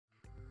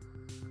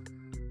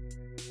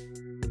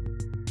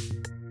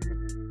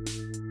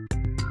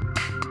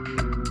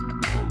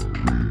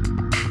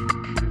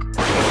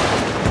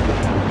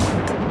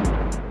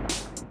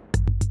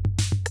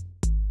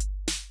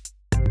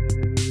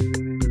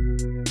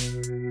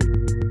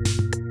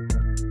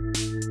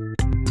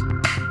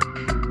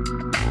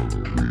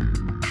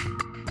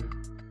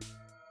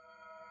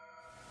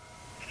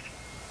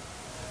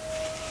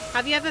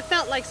Have you ever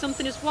felt like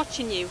something is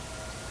watching you?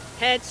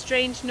 Heard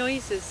strange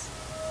noises?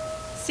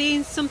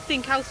 Seen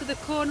something out of the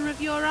corner of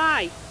your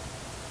eye?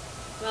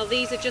 Well,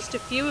 these are just a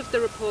few of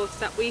the reports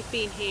that we've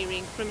been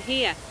hearing from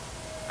here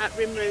at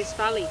Rimrose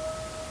Valley.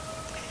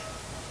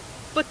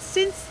 But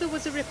since there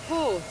was a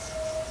report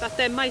that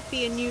there might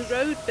be a new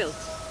road built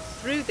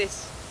through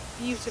this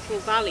beautiful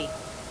valley,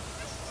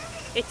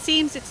 it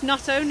seems it's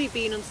not only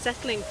been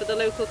unsettling for the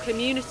local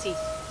community,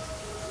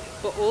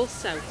 but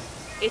also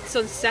it's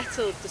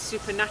unsettled the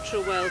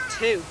supernatural world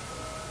too.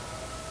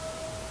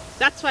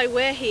 That's why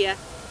we're here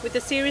with the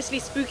Seriously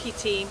Spooky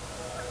team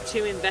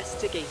to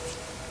investigate.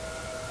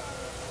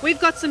 We've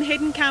got some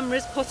hidden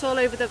cameras put all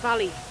over the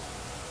valley,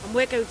 and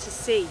we're going to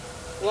see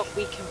what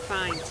we can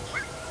find.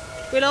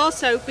 We'll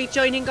also be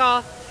joining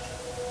our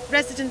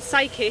resident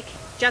psychic,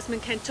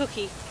 Jasmine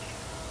Kentucky,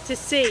 to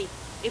see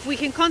if we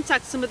can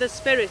contact some of the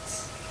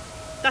spirits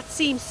that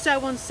seem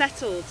so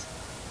unsettled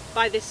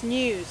by this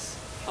news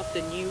of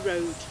the new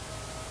road.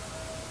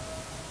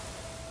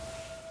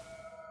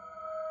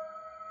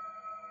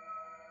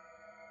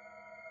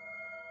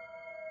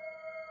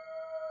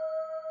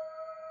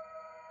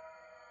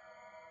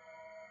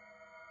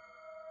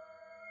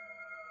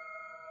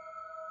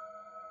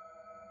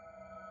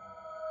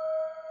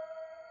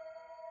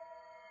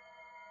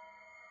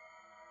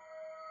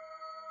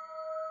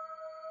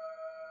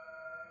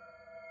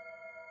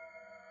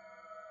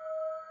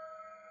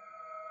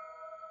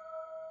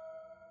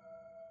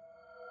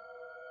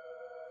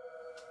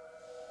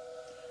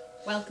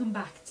 Welcome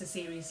back to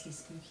Seriously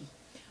Spooky.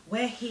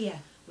 We're here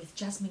with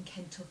Jasmine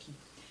Kentucky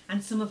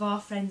and some of our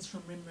friends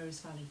from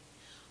Rimrose Valley.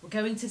 We're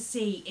going to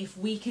see if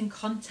we can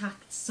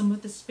contact some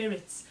of the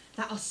spirits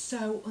that are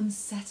so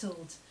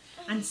unsettled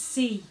and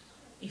see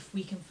if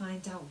we can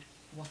find out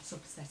what's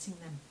upsetting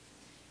them.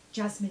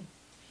 Jasmine,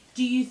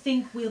 do you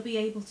think we'll be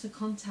able to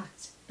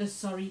contact the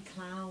sorry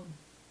clown?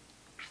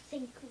 I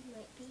think we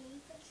might be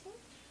able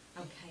to.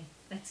 Okay,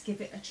 let's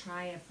give it a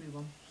try,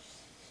 everyone.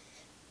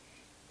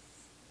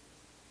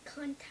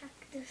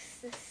 Contact us,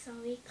 the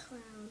sorry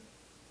clown.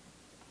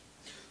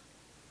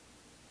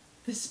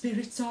 The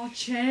spirits are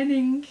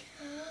churning.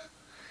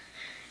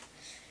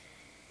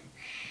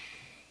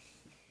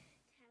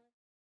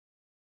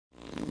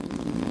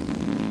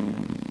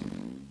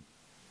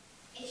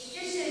 It's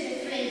just so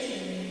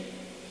deflating.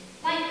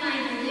 Like my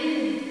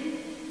balloon.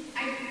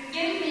 I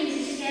don't mean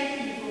to scare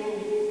people.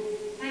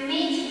 My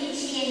mates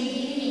Richie and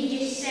Uni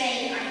just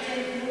say I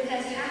don't look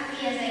as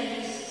happy as I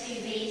used to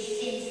be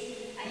since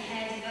I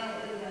heard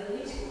about the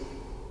road.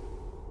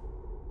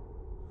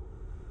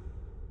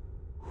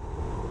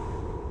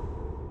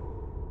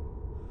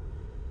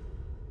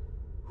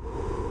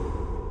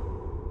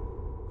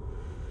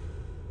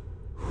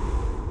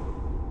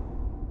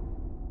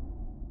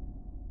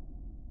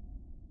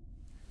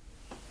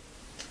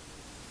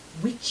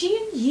 Witchy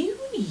and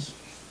Uni.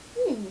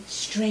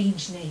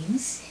 Strange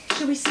names.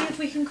 Shall we see if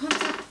we can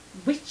contact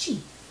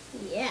Witchy?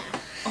 Yeah.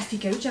 Off you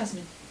go,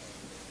 Jasmine.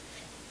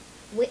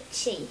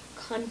 Witchy,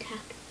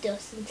 contact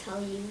us and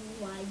tell you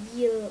why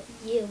you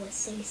were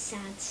so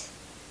sad.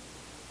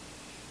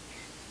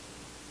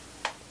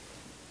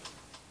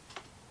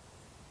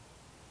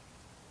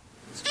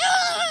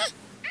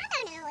 I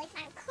don't know if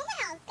I'm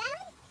coming or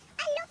going.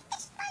 I love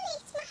this valley,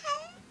 it's my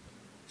home.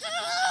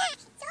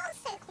 It's all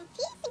so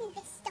confusing,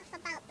 this stuff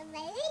about the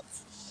roads.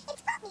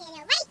 It's got me in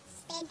a right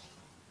spin.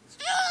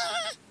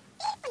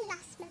 Even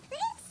lost my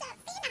broom, so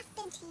I've been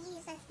having to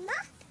use a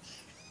mop.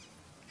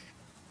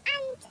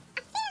 And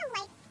I feel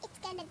like it's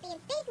going to be a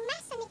big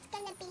mess and it's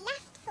going to be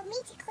left for me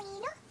to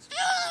clean up.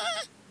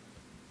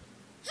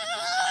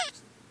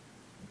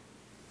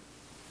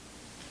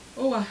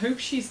 Oh, I hope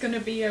she's going to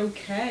be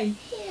okay.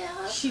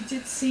 Yeah. She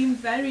did seem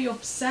very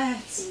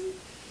upset.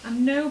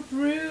 And no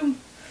broom.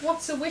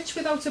 What's a witch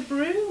without a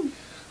broom?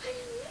 I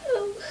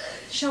don't know.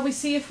 Shall we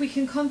see if we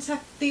can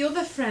contact the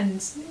other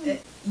friends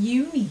at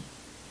Uni?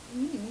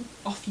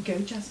 Off you go,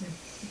 Jasmine.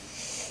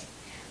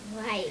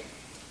 Right.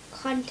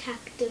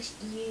 Contact us,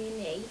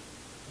 Uni.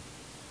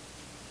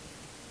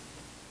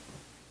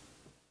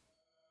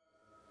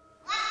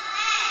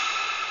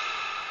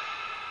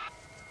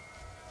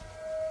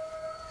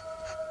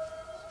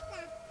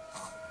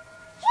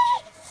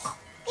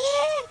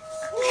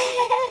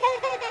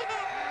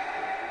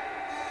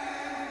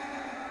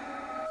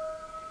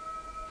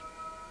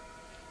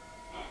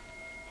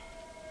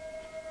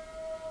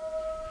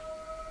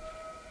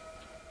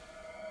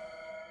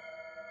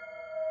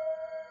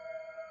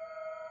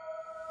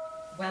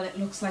 Well, it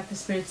looks like the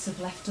spirits have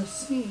left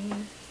us.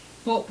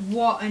 But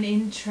what an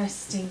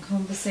interesting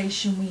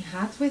conversation we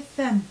had with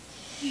them.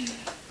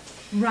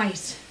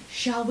 Right,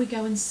 shall we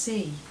go and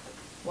see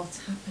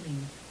what's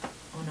happening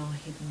on our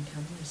hidden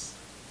cameras?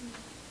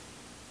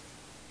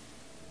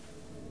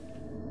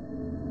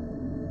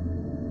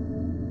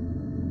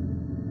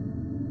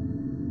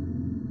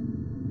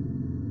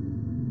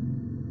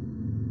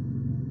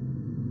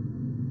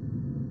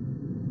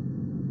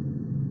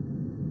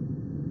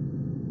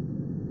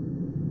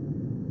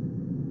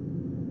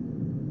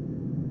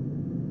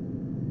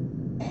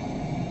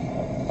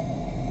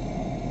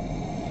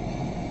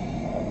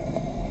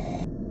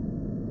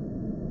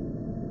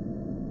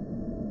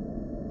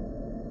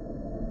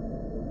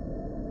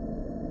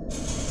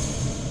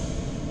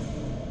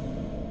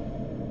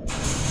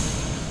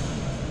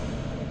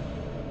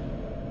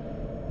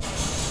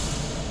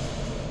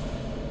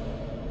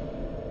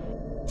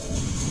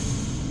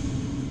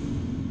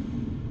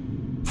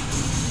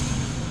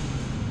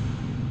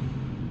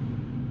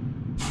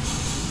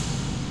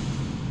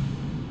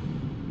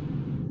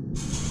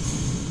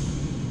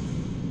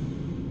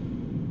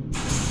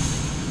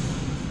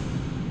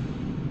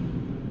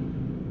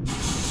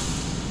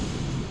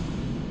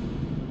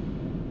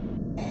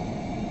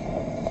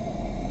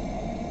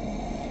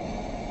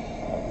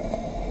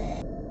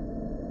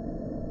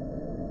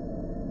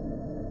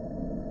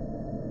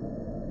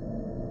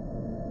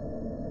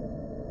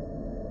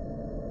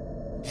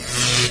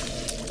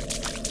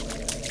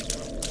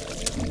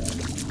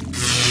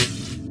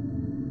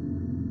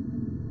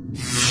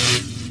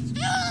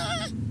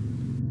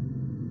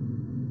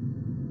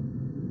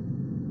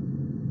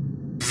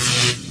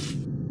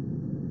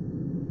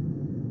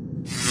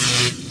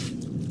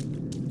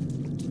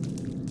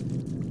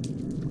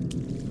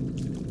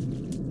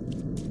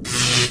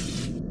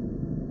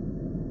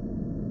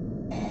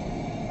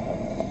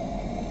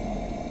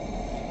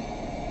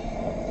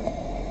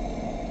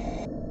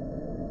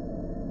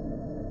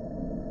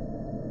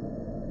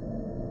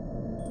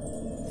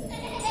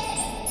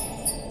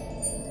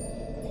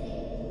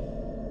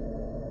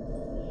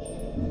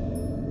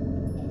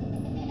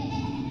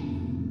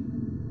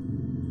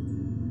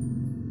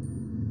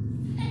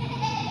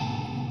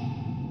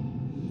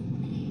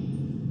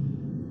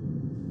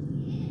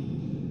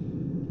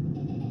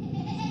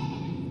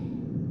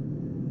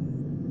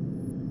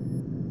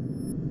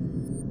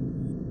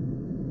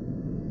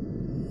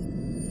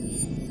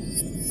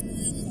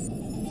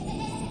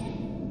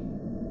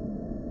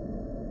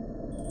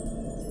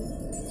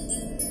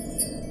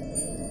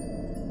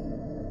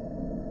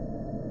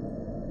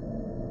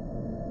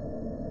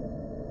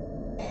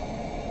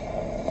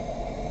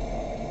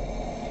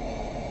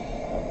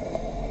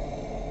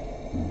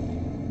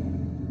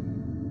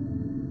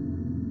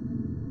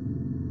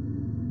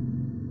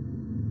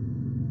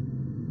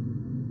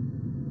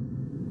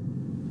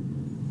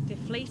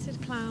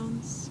 inflated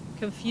clowns,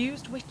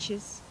 confused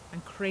witches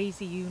and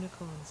crazy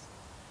unicorns,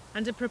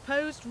 and a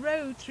proposed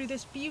road through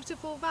this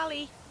beautiful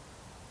valley.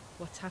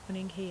 What's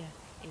happening here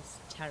is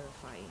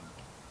terrifying.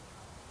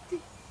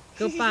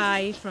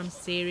 Goodbye from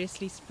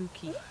Seriously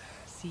Spooky.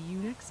 See you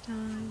next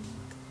time.